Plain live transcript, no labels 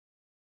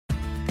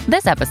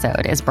This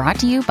episode is brought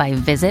to you by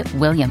Visit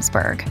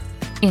Williamsburg.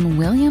 In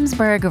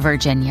Williamsburg,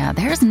 Virginia,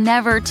 there's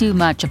never too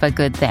much of a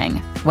good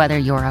thing. Whether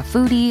you're a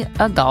foodie,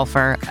 a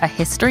golfer, a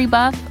history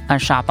buff, a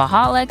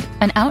shopaholic,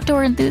 an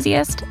outdoor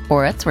enthusiast,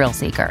 or a thrill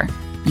seeker,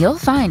 you'll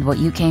find what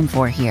you came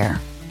for here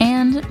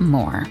and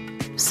more.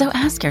 So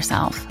ask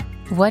yourself,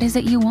 what is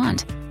it you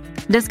want?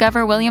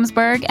 Discover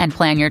Williamsburg and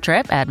plan your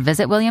trip at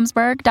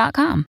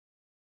visitwilliamsburg.com.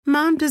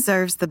 Mom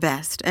deserves the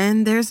best,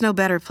 and there's no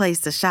better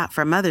place to shop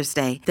for Mother's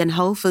Day than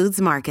Whole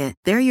Foods Market.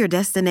 They're your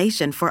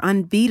destination for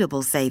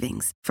unbeatable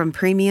savings, from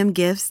premium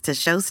gifts to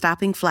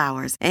show-stopping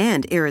flowers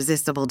and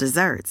irresistible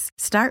desserts.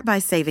 Start by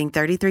saving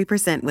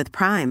 33% with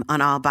Prime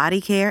on all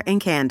body care and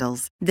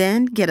candles.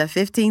 Then get a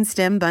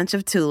 15-stem bunch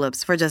of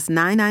tulips for just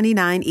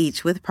 $9.99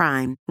 each with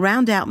Prime.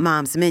 Round out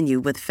Mom's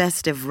menu with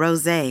festive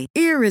rosé,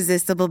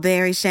 irresistible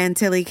berry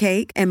chantilly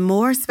cake, and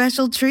more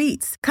special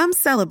treats. Come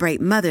celebrate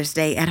Mother's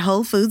Day at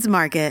Whole Foods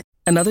Market.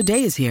 Another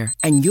day is here,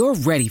 and you're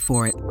ready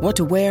for it. What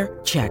to wear?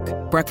 Check.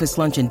 Breakfast,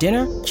 lunch, and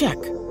dinner?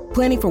 Check.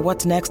 Planning for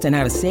what's next and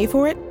how to save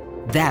for it?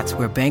 That's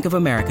where Bank of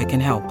America can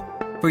help.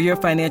 For your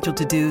financial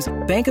to-dos,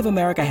 Bank of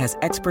America has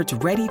experts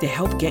ready to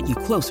help get you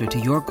closer to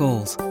your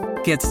goals.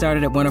 Get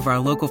started at one of our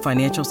local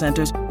financial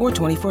centers or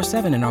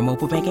 24/7 in our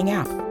mobile banking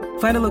app.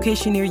 Find a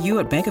location near you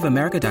at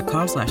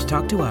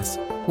bankofamerica.com/talktous.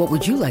 What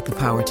would you like the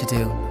power to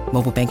do?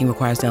 Mobile banking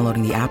requires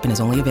downloading the app and is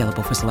only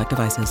available for select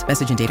devices.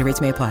 Message and data rates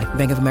may apply.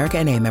 Bank of America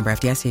N.A., member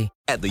FDIC.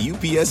 At the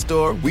UPS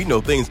Store, we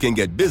know things can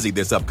get busy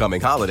this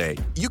upcoming holiday.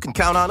 You can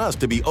count on us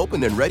to be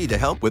open and ready to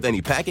help with any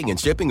packing and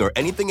shipping or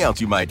anything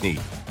else you might need.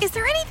 Is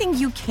there anything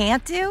you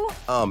can't do?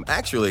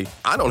 Actually,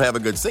 I don't have a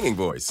good singing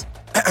voice.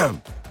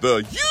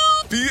 The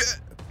UPS...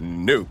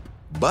 Nope.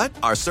 But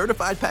our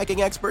certified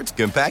packing experts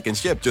can pack and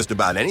ship just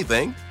about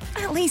anything.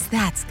 At least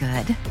that's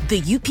good. The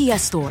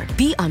UPS Store.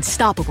 Be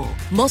unstoppable.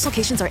 Most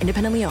locations are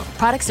independently owned.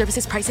 Product,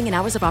 services, pricing, and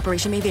hours of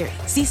operation may vary.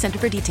 See Center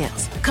for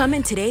details. Come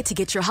in today to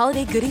get your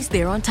holiday goodies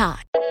there on time.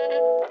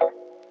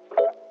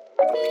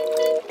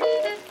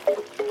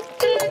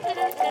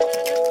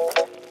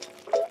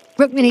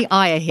 Rukmini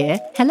Iyer here.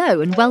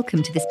 Hello and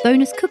welcome to this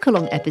bonus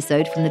cook-along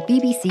episode from the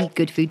BBC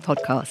Good Food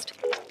Podcast.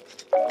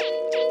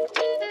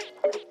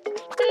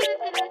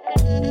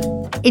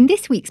 In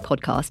this week's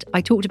podcast, I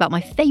talked about my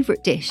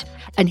favourite dish,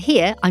 and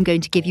here I'm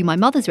going to give you my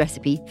mother's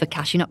recipe for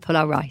cashew nut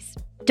pulao rice.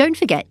 Don't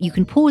forget, you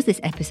can pause this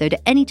episode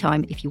at any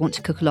time if you want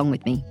to cook along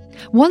with me.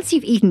 Once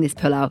you've eaten this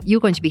pulao, you're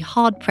going to be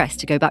hard-pressed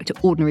to go back to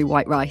ordinary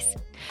white rice.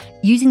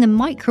 Using the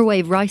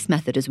microwave rice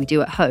method as we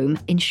do at home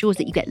ensures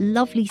that you get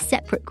lovely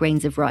separate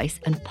grains of rice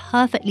and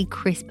perfectly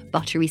crisp,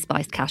 buttery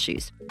spiced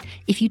cashews.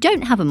 If you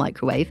don't have a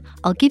microwave,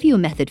 I'll give you a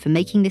method for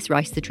making this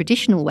rice the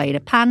traditional way in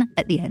a pan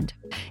at the end.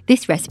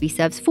 This recipe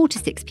serves 4 to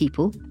 6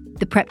 people.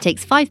 The prep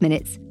takes 5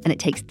 minutes and it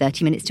takes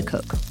 30 minutes to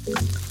cook.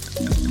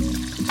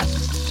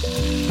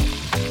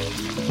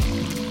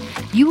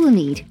 You will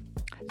need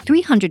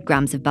 300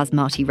 grams of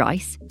basmati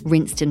rice,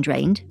 rinsed and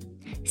drained,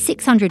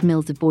 600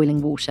 ml of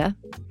boiling water,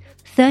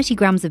 30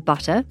 grams of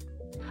butter,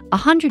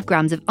 100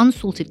 grams of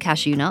unsalted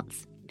cashew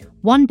nuts,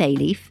 1 bay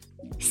leaf,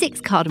 6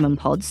 cardamom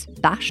pods,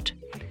 bashed,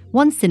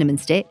 1 cinnamon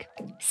stick,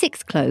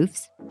 6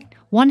 cloves,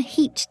 1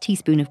 heaped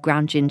teaspoon of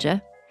ground ginger,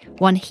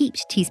 1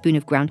 heaped teaspoon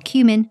of ground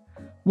cumin,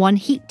 1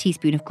 heaped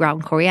teaspoon of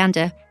ground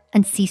coriander,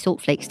 and sea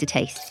salt flakes to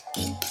taste.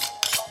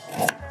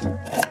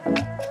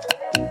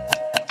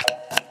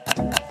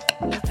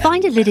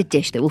 Find a lidded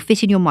dish that will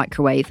fit in your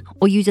microwave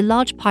or use a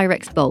large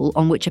Pyrex bowl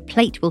on which a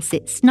plate will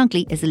sit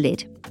snugly as a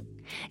lid.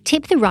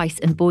 Tip the rice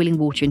and boiling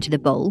water into the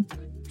bowl,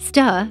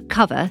 stir,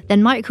 cover,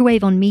 then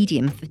microwave on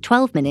medium for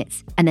 12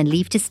 minutes and then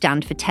leave to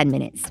stand for 10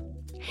 minutes.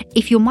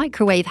 If your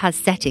microwave has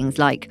settings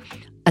like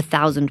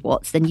 1000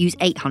 watts, then use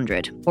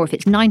 800, or if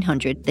it's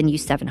 900, then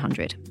use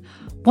 700.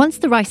 Once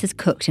the rice is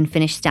cooked and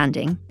finished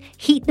standing,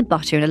 heat the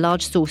butter in a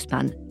large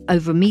saucepan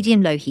over a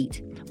medium-low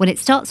heat. When it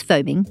starts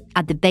foaming,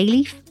 add the bay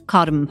leaf,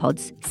 cardamom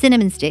pods,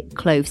 cinnamon stick,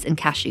 cloves and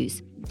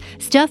cashews.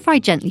 Stir-fry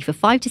gently for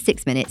 5 to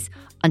 6 minutes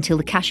until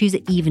the cashews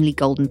are evenly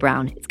golden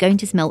brown. It's going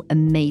to smell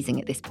amazing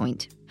at this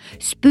point.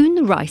 Spoon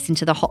the rice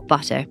into the hot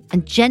butter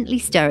and gently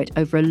stir it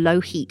over a low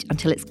heat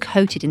until it's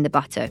coated in the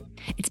butter.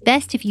 It's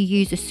best if you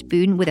use a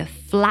spoon with a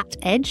flat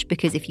edge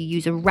because if you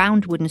use a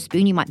round wooden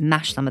spoon, you might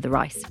mash some of the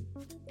rice.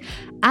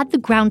 Add the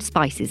ground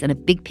spices and a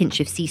big pinch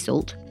of sea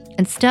salt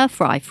and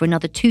stir-fry for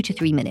another 2 to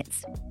 3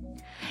 minutes.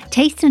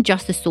 Taste and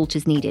adjust the salt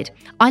as needed.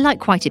 I like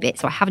quite a bit,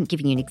 so I haven't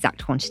given you an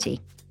exact quantity.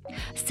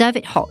 Serve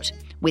it hot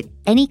with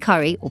any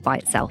curry or by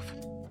itself.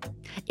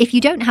 If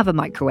you don't have a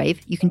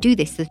microwave, you can do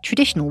this the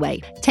traditional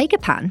way. Take a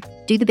pan,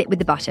 do the bit with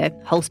the butter,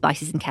 whole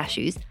spices and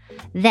cashews,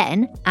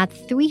 then add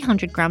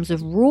 300 grams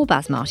of raw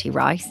basmati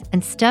rice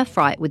and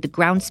stir-fry it with the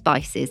ground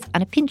spices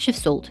and a pinch of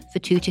salt for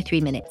 2 to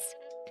 3 minutes.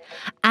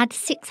 Add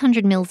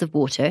 600 ml of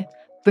water,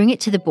 bring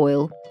it to the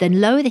boil, then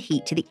lower the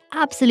heat to the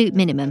absolute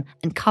minimum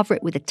and cover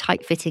it with a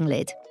tight-fitting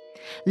lid.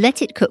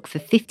 Let it cook for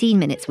 15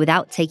 minutes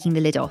without taking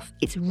the lid off.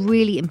 It's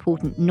really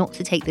important not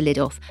to take the lid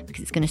off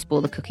because it's going to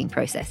spoil the cooking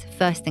process.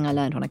 First thing I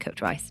learned when I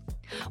cooked rice.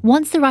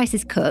 Once the rice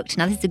is cooked,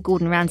 now this is a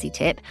Gordon Ramsay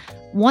tip,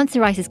 once the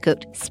rice is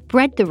cooked,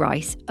 spread the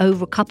rice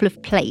over a couple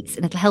of plates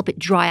and it'll help it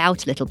dry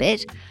out a little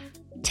bit.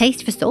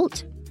 Taste for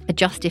salt,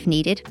 adjust if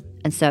needed,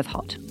 and serve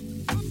hot.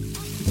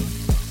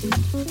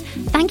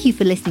 Thank you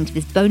for listening to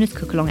this bonus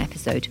cook-along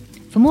episode.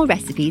 For more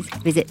recipes,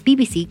 visit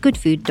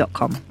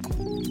bbcgoodfood.com.